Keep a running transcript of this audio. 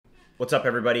What's up,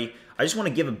 everybody? I just want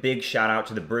to give a big shout out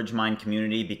to the BridgeMind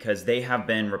community because they have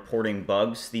been reporting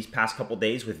bugs these past couple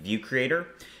days with ViewCreator.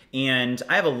 And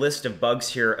I have a list of bugs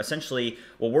here. Essentially,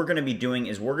 what we're going to be doing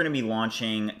is we're going to be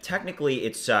launching, technically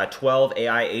it's 12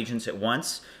 AI agents at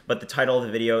once, but the title of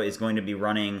the video is going to be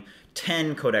running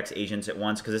 10 Codex agents at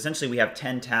once, because essentially we have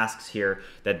 10 tasks here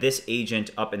that this agent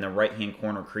up in the right-hand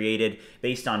corner created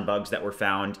based on bugs that were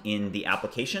found in the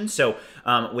application. So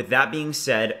with that being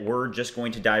said, we're just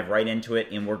going to dive right into it,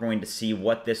 and we're going to see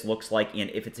what this looks like and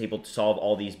if it's able to solve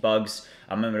all these bugs.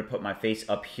 I'm going to put my face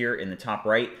up here in the top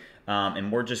right.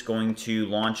 And we're just going to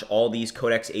launch all these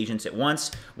Codex agents at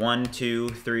once. 1, 2,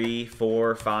 3,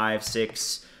 4, 5,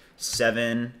 6,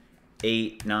 7,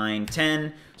 8, 9,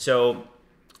 10. So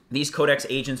these Codex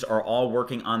agents are all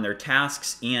working on their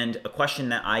tasks, and a question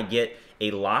that I get a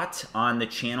lot on the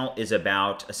channel is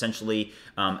about essentially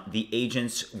the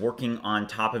agents working on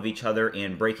top of each other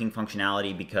and breaking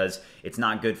functionality because it's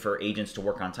not good for agents to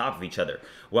work on top of each other.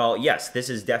 Well, yes, this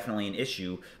is definitely an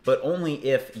issue, but only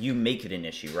if you make it an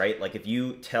issue, right? Like if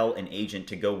you tell an agent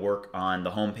to go work on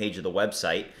the home page of the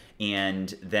website,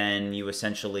 and then you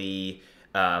essentially,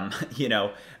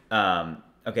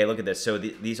 okay, look at this. So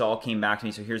these all came back to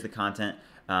me. So here's the content.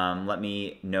 Let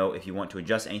me know if you want to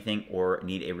adjust anything or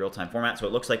need a real-time format. So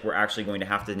it looks like we're actually going to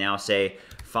have to now say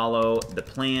follow the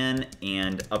plan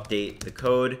and update the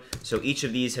code. So each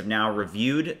of these have now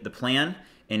reviewed the plan,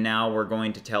 and now we're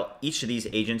going to tell each of these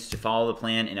agents to follow the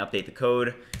plan and update the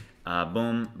code.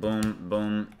 Boom, boom,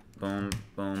 boom, boom,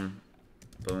 boom,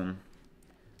 boom,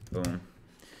 boom.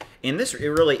 And this, it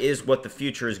really is what the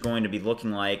future is going to be looking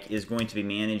like, is going to be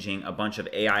managing a bunch of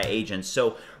AI agents.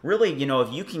 So really, you know,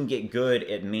 if you can get good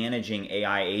at managing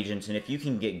AI agents, and if you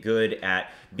can get good at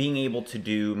being able to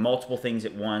do multiple things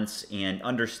at once and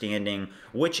understanding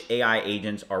which AI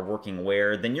agents are working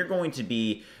where, then you're going to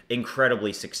be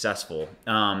incredibly successful.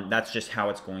 That's just how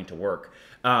it's going to work.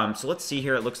 So let's see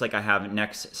here. It looks like I have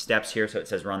next steps here. So it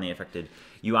says run the affected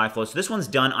UI flow. So this one's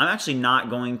done. I'm actually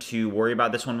not going to worry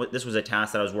about this one. This was a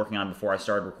task that I was working on before I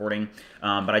started recording,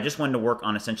 but I just wanted to work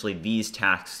on essentially these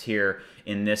tasks here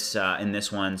in this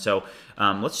one. So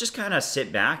let's just kind of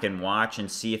sit back and watch and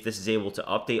see if this is able to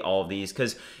update all of these,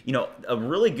 because you know, a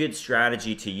really good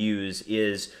strategy to use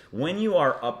is when you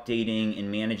are updating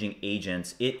and managing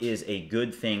agents, it is a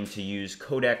good thing to use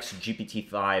Codex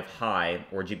GPT-5 High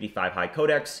or GPT-5 High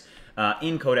Codex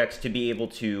in Codex to be able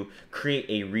to create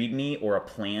a README or a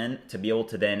plan to be able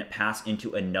to then pass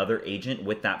into another agent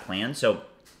with that plan. So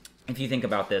if you think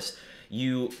about this,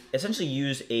 you essentially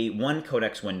use one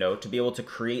Codex window to be able to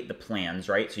create the plans,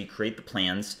 right? So you create the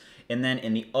plans, and then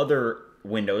in the other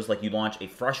windows, like you launch a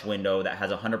fresh window that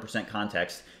has 100%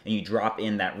 context, and you drop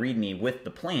in that README with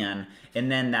the plan,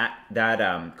 and then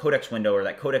that Codex window or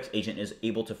that Codex agent is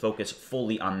able to focus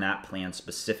fully on that plan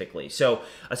specifically. So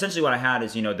essentially what I had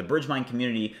is, you know, the BridgeMind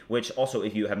community, which also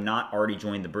if you have not already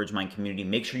joined the BridgeMind community,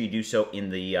 make sure you do so in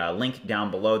the link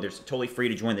down below. There's totally free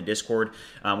to join the Discord.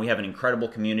 We have an incredible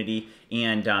community,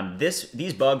 and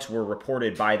these bugs were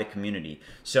reported by the community.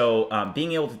 So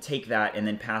being able to take that and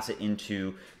then pass it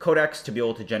into Codex to be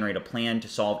able to generate a plan to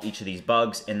solve each of these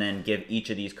bugs, and then give each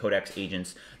of these Codex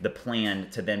agents the plan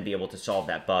to then be able to solve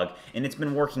that bug. And it's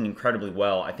been working incredibly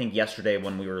well. I think yesterday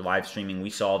when we were live streaming, we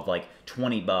solved like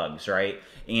 20 bugs, right?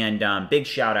 And big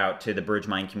shout out to the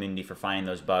BridgeMind community for finding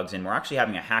those bugs. And we're actually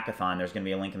having a hackathon. There's going to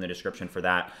be a link in the description for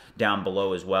that down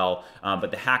below as well.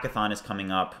 But the hackathon is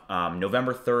coming up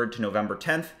November 3rd to November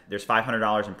 10th. There's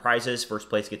 $500 in prizes. First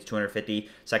place gets $250,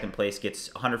 second place gets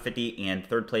 $150, and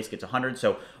third place gets $100.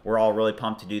 So we're all really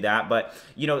pumped to do that. But,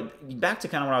 you know, back to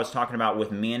kind of what I was talking about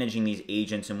with managing these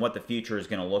agents and what the future is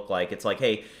going to look like. It's like,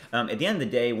 hey, at the end of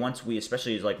the day, once we,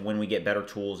 especially like when we get better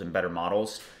tools and better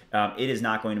models, it is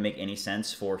not going to make any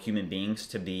sense for human beings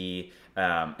to be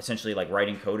essentially like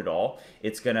writing code at all.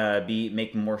 It's gonna be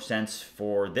making more sense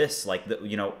for this. Like,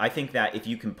 you know, I think that if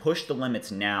you can push the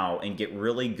limits now and get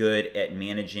really good at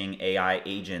managing AI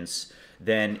agents,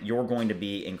 then you're going to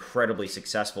be incredibly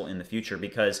successful in the future,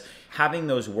 because having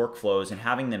those workflows and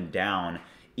having them down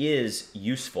is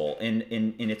useful and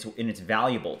it's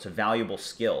valuable. It's a valuable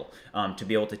skill to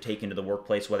be able to take into the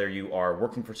workplace, whether you are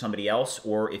working for somebody else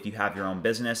or if you have your own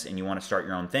business and you want to start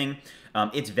your own thing.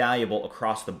 It's valuable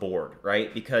across the board,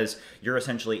 right? Because you're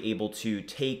essentially able to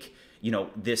take, you know,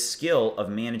 this skill of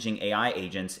managing AI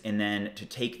agents and then to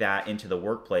take that into the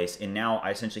workplace. And now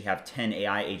I essentially have 10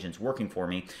 AI agents working for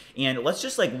me. And let's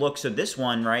just like look. So this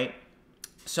one, right?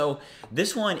 So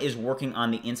this one is working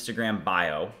on the Instagram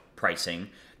bio pricing.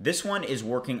 This one is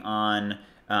working on,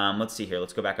 let's see here,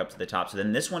 let's go back up to the top. So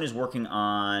then this one is working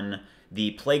on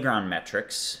the playground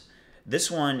metrics.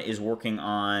 This one is working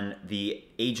on the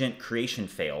agent creation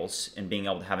fails and being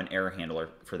able to have an error handler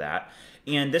for that.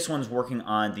 And this one's working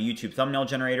on the YouTube thumbnail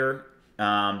generator.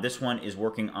 This one is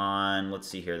working on, let's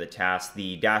see here, the task,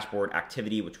 the dashboard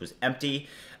activity, which was empty.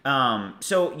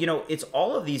 So, you know, it's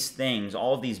all of these things,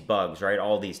 all of these bugs, right?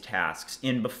 All of these tasks.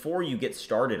 And before you get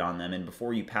started on them and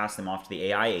before you pass them off to the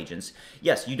AI agents,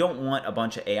 yes, you don't want a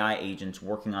bunch of AI agents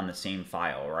working on the same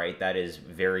file, right? That is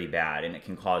very bad and it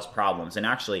can cause problems. And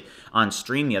actually on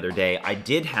stream the other day, I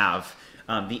did have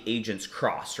the agents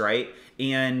cross, right?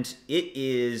 And it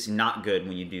is not good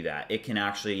when you do that. It can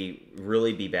actually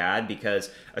really be bad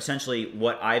because essentially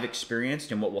what I've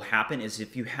experienced and what will happen is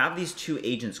if you have these two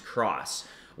agents cross,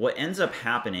 what ends up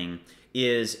happening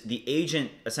is the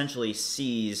agent essentially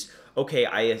sees, okay,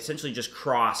 I essentially just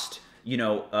crossed, you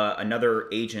know, another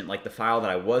agent, like the file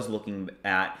that I was looking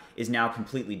at is now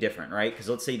completely different, right? Because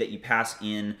let's say that you pass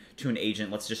in to an agent,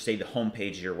 let's just say the home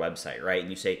page of your website, right? And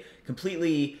you say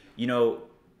completely, you know,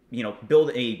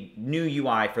 build a new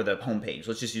UI for the home page.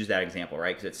 Let's just use that example,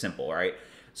 right? Because it's simple, right?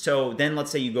 So then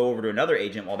let's say you go over to another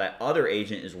agent while that other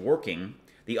agent is working.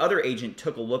 The other agent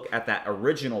took a look at that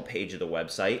original page of the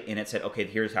website and it said, okay,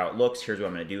 here's how it looks. Here's what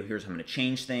I'm going to do. Here's how I'm going to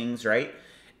change things, right?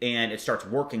 And it starts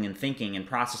working and thinking and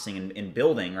processing and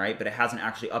building, right? But it hasn't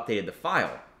actually updated the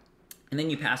file. And then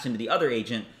you pass into the other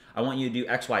agent, I want you to do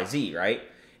X, Y, Z, right?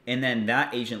 And then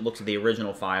that agent looks at the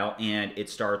original file and it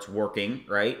starts working,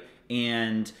 right?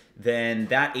 And then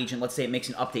that agent, let's say it makes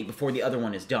an update before the other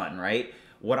one is done, right?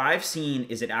 What I've seen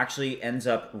is it actually ends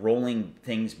up rolling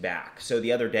things back. So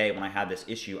the other day when I had this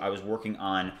issue, I was working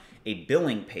on a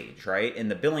billing page, right? In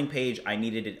the billing page, I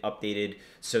needed it updated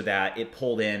so that it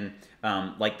pulled in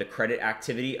like the credit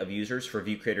activity of users for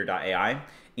ViewCreator.ai.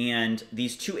 And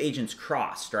these two agents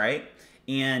crossed, right?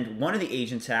 And one of the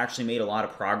agents had actually made a lot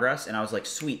of progress and I was like,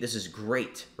 sweet, this is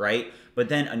great, right? But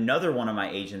then another one of my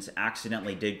agents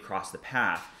accidentally did cross the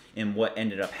path and what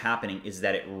ended up happening is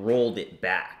that it rolled it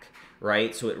back,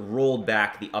 right? So it rolled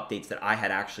back the updates that I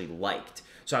had actually liked.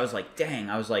 So I was like, dang,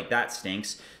 I was like, that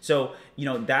stinks. So, you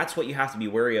know, that's what you have to be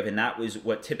wary of. And that was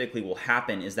what typically will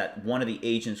happen is that one of the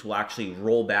agents will actually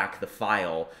roll back the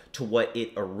file to what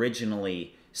it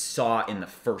originally saw in the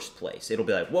first place. It'll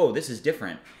be like, whoa, this is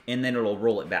different, and then it'll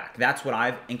roll it back. That's what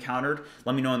I've encountered.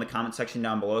 Let me know in the comment section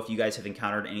down below if you guys have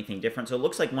encountered anything different. So it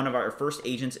looks like one of our first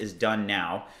agents is done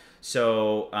now.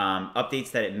 So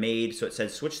updates that it made, so it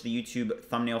says switch the YouTube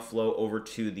thumbnail flow over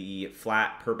to the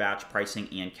flat per batch pricing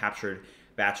and captured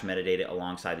batch metadata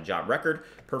alongside the job record.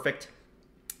 Perfect.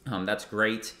 That's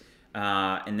great.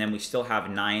 And then we still have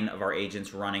 9 of our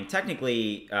agents running.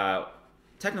 Technically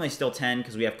still 10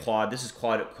 because we have Claude. This is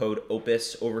Claude Code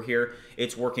Opus over here.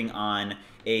 It's working on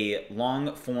a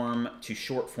long form to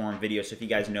short form video. So if you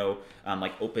guys know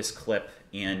like Opus Clip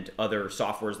and other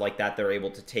softwares like that, they're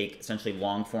able to take essentially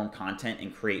long form content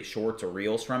and create shorts or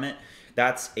reels from it.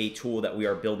 That's a tool that we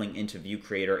are building into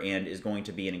ViewCreator and is going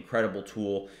to be an incredible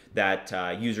tool that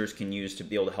users can use to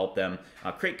be able to help them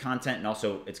create content, and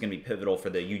also it's going to be pivotal for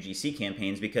the UGC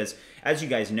campaigns because as you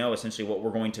guys know, essentially what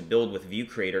we're going to build with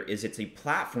ViewCreator is it's a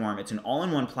platform, it's an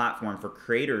all-in-one platform for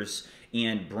creators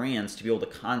and brands to be able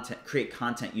to create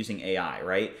content using AI,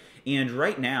 right? And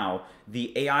right now,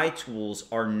 the AI tools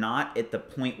are not at the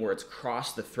point where it's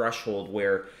crossed the threshold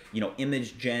where, you know,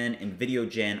 image gen and video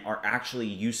gen are actually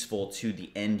useful to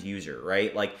the end user,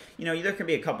 right? Like, you know, there can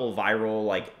be a couple viral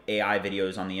like AI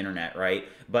videos on the internet, right?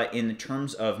 But in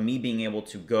terms of me being able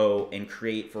to go and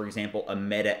create, for example, a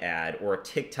meta ad or a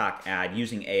TikTok ad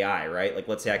using AI, right? Like,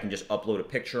 let's say I can just upload a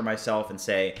picture of myself and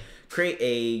say, create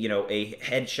a, you know, a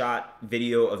headshot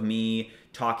video of me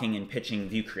talking and pitching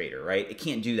ViewCreator, right? It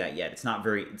can't do that yet. It's not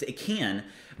very, it can,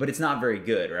 but it's not very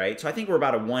good, right? So I think we're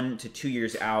about a 1 to 2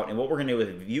 years out, and what we're gonna do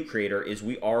with ViewCreator is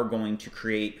we are going to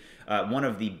create one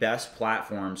of the best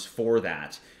platforms for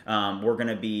that. We're going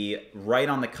to be right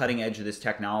on the cutting edge of this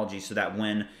technology so that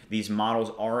when these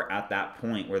models are at that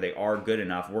point where they are good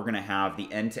enough, we're going to have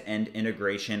the end-to-end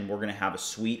integration. We're going to have a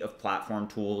suite of platform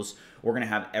tools. We're going to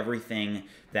have everything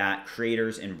that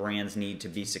creators and brands need to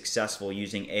be successful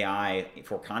using AI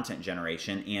for content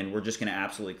generation, and we're just going to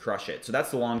absolutely crush it. So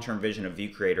that's the long-term vision of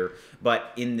ViewCreator.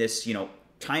 But in this, you know,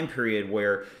 time period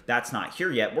where that's not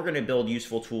here yet, we're going to build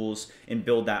useful tools and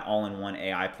build that all-in-one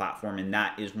AI platform, and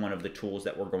that is one of the tools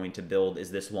that we're going to build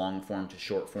is this long form to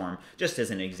short form, just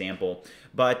as an example.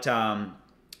 But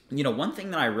you know, one thing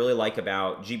that I really like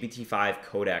about GPT-5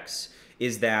 Codex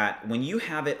is that when you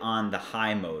have it on the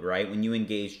high mode, right, when you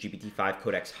engage GPT-5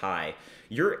 Codex High,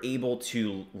 you're able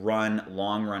to run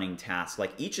long-running tasks.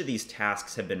 Like each of these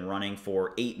tasks have been running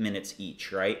for 8 minutes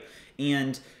each, right?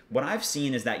 And what I've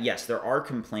seen is that, yes, there are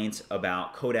complaints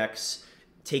about Codex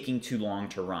taking too long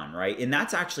to run, right? And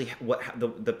that's actually what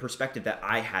the perspective that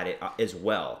I had it as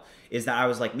well, is that I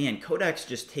was like, man, Codex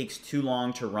just takes too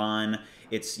long to run.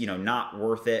 It's, you know, not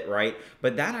worth it, right?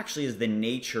 But that actually is the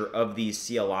nature of these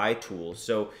CLI tools.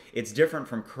 So it's different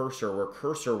from Cursor, where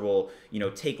Cursor will, you know,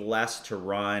 take less to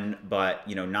run, but,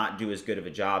 you know, not do as good of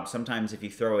a job. Sometimes if you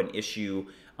throw an issue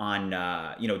on,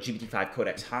 you know, GPT-5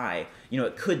 Codex High, you know,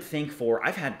 it could think for,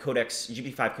 I've had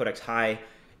GPT-5 Codex High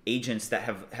agents that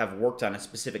have worked on a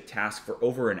specific task for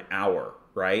over an hour,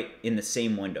 right, in the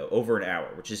same window, over an hour,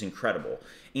 which is incredible.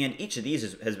 And each of these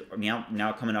has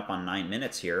now coming up on 9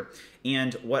 minutes here.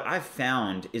 And what I've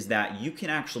found is that you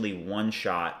can actually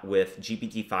one-shot with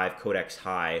GPT-5 Codex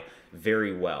High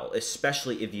very well,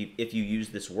 especially if you use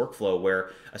this workflow where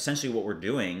essentially what we're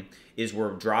doing is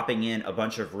we're dropping in a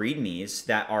bunch of readmes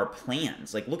that are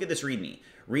plans. Like, look at this readme.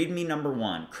 Readme number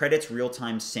 1, credits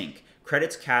real-time sync.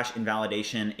 Credits cache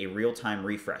invalidation, a real-time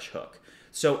refresh hook.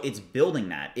 So it's building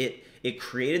that. It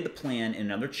created the plan in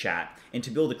another chat, and to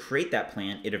be able to create that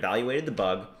plan, it evaluated the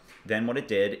bug. Then what it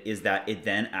did is that it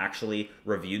then actually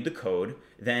reviewed the code.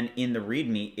 Then in the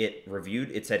README,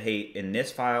 it said, hey, in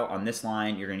this file, on this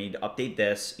line, you're gonna need to update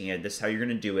this, and this is how you're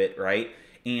gonna do it, right?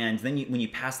 And then when you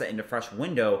pass that into fresh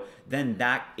window, then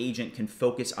that agent can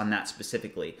focus on that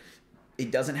specifically. It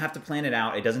doesn't have to plan it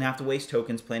out. It doesn't have to waste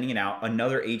tokens planning it out.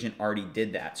 Another agent already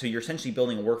did that. So you're essentially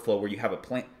building a workflow where you have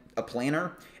a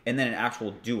planner and then an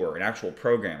actual doer, an actual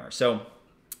programmer. So,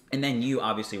 and then you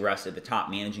obviously rest at the top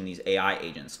managing these AI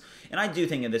agents. And I do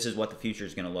think that this is what the future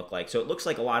is going to look like. So it looks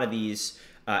like a lot of these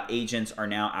agents are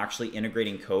now actually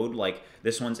integrating code. Like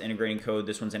this one's integrating code,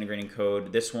 this one's integrating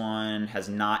code, this one has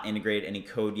not integrated any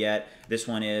code yet. This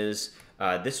one is.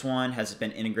 This one has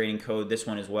been integrating code, this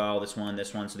one as well, this one.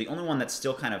 So the only one that's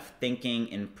still kind of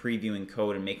thinking and previewing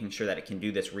code and making sure that it can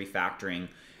do this refactoring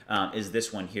is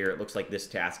this one here. It looks like this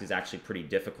task is actually pretty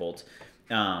difficult.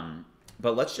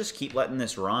 But let's just keep letting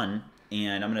this run,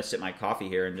 and I'm going to sip my coffee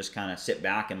here and just kind of sit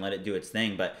back and let it do its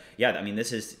thing. But yeah, I mean,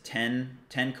 this is 10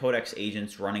 Codex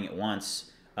agents running at once,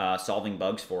 solving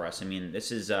bugs for us. I mean,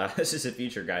 this is the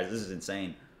future, guys. This is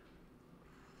insane.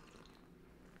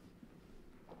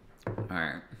 All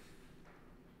right.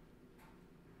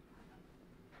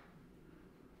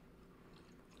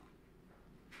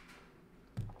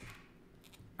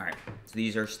 All right. So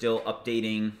these are still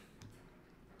updating.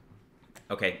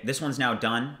 Okay, this one's now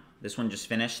done. This one just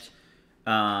finished.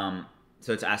 So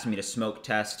it's asking me to smoke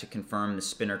test to confirm the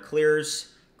spinner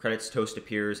clears. Credits toast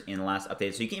appears in the last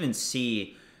update. So you can even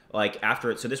see, like,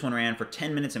 after it. So this one ran for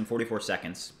 10 minutes and 44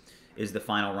 seconds. Is the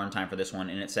final runtime for this one,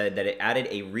 and it said that it added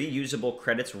a reusable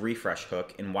credits refresh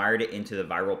hook and wired it into the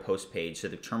viral post page so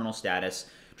the terminal status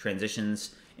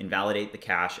transitions invalidate the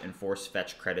cache and force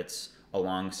fetch credits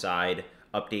alongside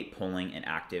update polling and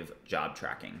active job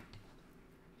tracking.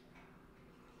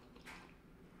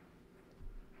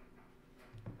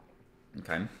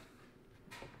 Okay.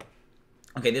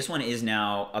 Okay, this one is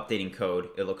now updating code,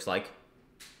 it looks like.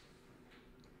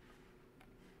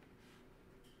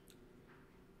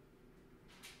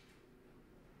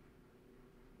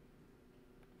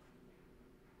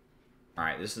 All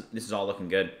right, this is all looking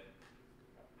good.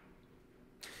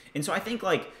 And so I think,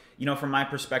 like, you know, from my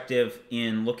perspective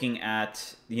in looking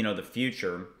at, you know, the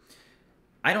future,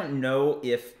 I don't know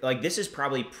if, like, this is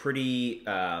probably pretty,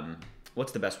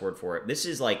 what's the best word for it? This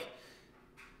is like,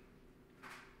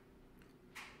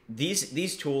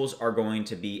 these tools are going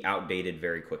to be outdated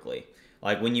very quickly.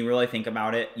 Like, when you really think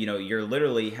about it, you know, you're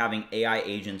literally having AI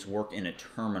agents work in a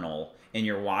terminal and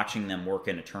you're watching them work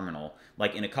in a terminal.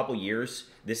 Like, in a couple years,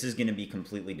 this is going to be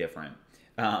completely different.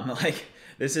 Like,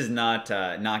 this is not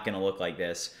going to look like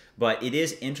this. But it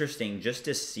is interesting just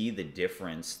to see the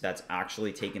difference that's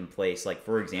actually taken place. Like,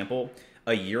 for example,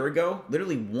 a year ago,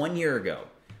 literally 1 year ago,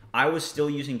 I was still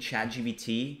using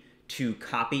ChatGPT to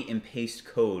copy and paste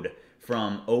code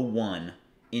from O1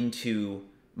 into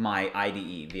my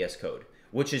IDE, VS Code,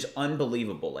 which is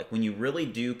unbelievable. Like, when you really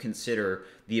do consider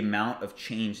the amount of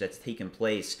change that's taken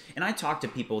place. And I talk to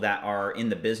people that are in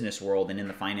the business world and in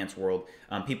the finance world,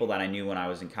 people that I knew when I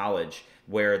was in college,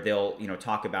 where they'll, you know,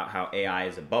 talk about how AI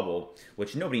is a bubble,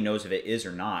 which nobody knows if it is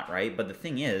or not, right? But the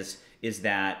thing is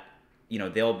that, you know,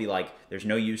 they'll be like, there's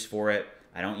no use for it.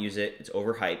 I don't use it. It's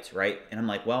overhyped, right? And I'm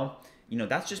like, well, you know,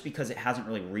 that's just because it hasn't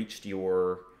really reached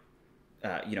your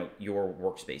your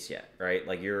workspace yet, right?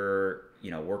 Like you're,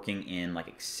 working in like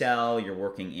Excel, you're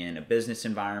working in a business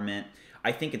environment.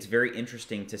 I think it's very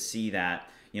interesting to see that,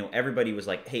 everybody was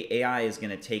like, hey, AI is going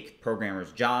to take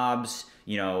programmers' jobs,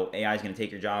 AI is going to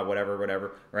take your job,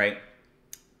 whatever, right?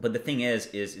 But the thing is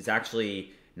it's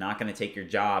actually not going to take your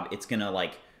job. It's going to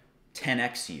like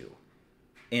 10x you.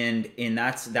 And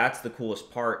that's the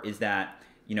coolest part is that,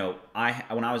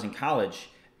 when I was in college,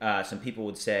 some people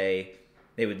would say,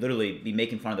 they would literally be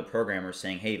making fun of the programmers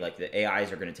saying, hey, like the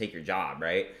AIs are going to take your job,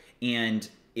 right? And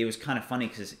it was kind of funny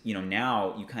because,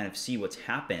 now you kind of see what's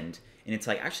happened and it's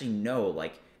like, actually, no,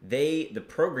 like the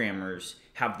programmers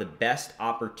have the best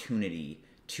opportunity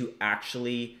to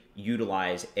actually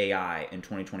utilize AI in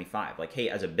 2025. Like, hey,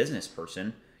 as a business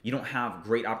person, you don't have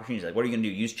great opportunities. Like, what are you going to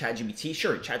do? Use ChatGPT?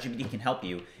 Sure, ChatGPT can help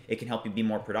you. It can help you be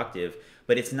more productive,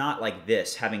 but it's not like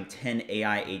this, having 10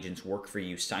 AI agents work for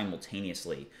you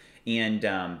simultaneously. And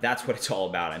that's what it's all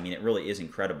about. I mean, it really is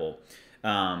incredible. So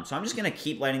I'm just going to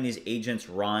keep letting these agents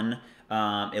run.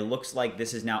 It looks like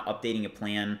this is now updating a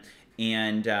plan.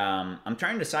 And I'm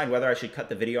trying to decide whether I should cut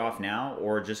the video off now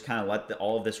or just kind of let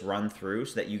all of this run through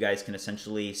so that you guys can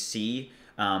essentially see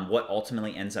what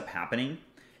ultimately ends up happening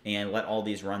and let all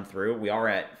these run through. We are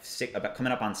at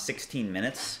coming up on 16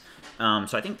 minutes.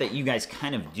 So I think that you guys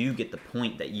kind of do get the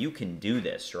point that you can do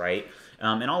this, right?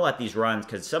 And I'll let these run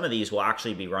because some of these will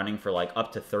actually be running for like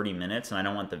up to 30 minutes and I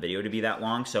don't want the video to be that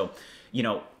long. So,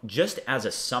 just as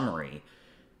a summary,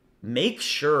 make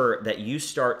sure that you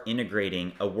start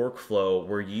integrating a workflow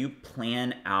where you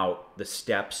plan out the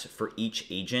steps for each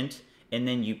agent and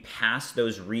then you pass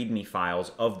those README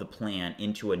files of the plan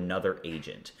into another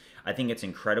agent. I think it's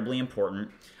incredibly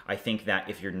important. I think that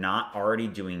if you're not already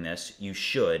doing this, you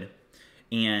should.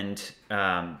 And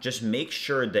just make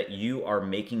sure that you are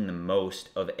making the most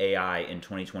of AI in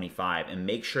 2025 and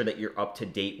make sure that you're up to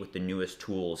date with the newest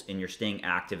tools and you're staying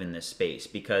active in this space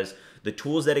because the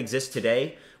tools that exist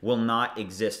today will not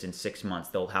exist in 6 months.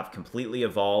 They'll have completely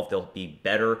evolved. They'll be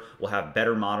better. We'll have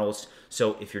better models.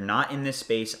 So if you're not in this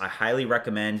space, I highly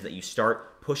recommend that you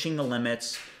start pushing the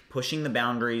limits, pushing the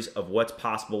boundaries of what's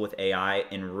possible with AI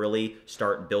and really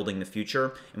start building the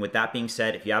future. And with that being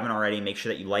said, if you haven't already, make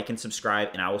sure that you like and subscribe,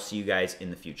 and I will see you guys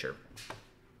in the future.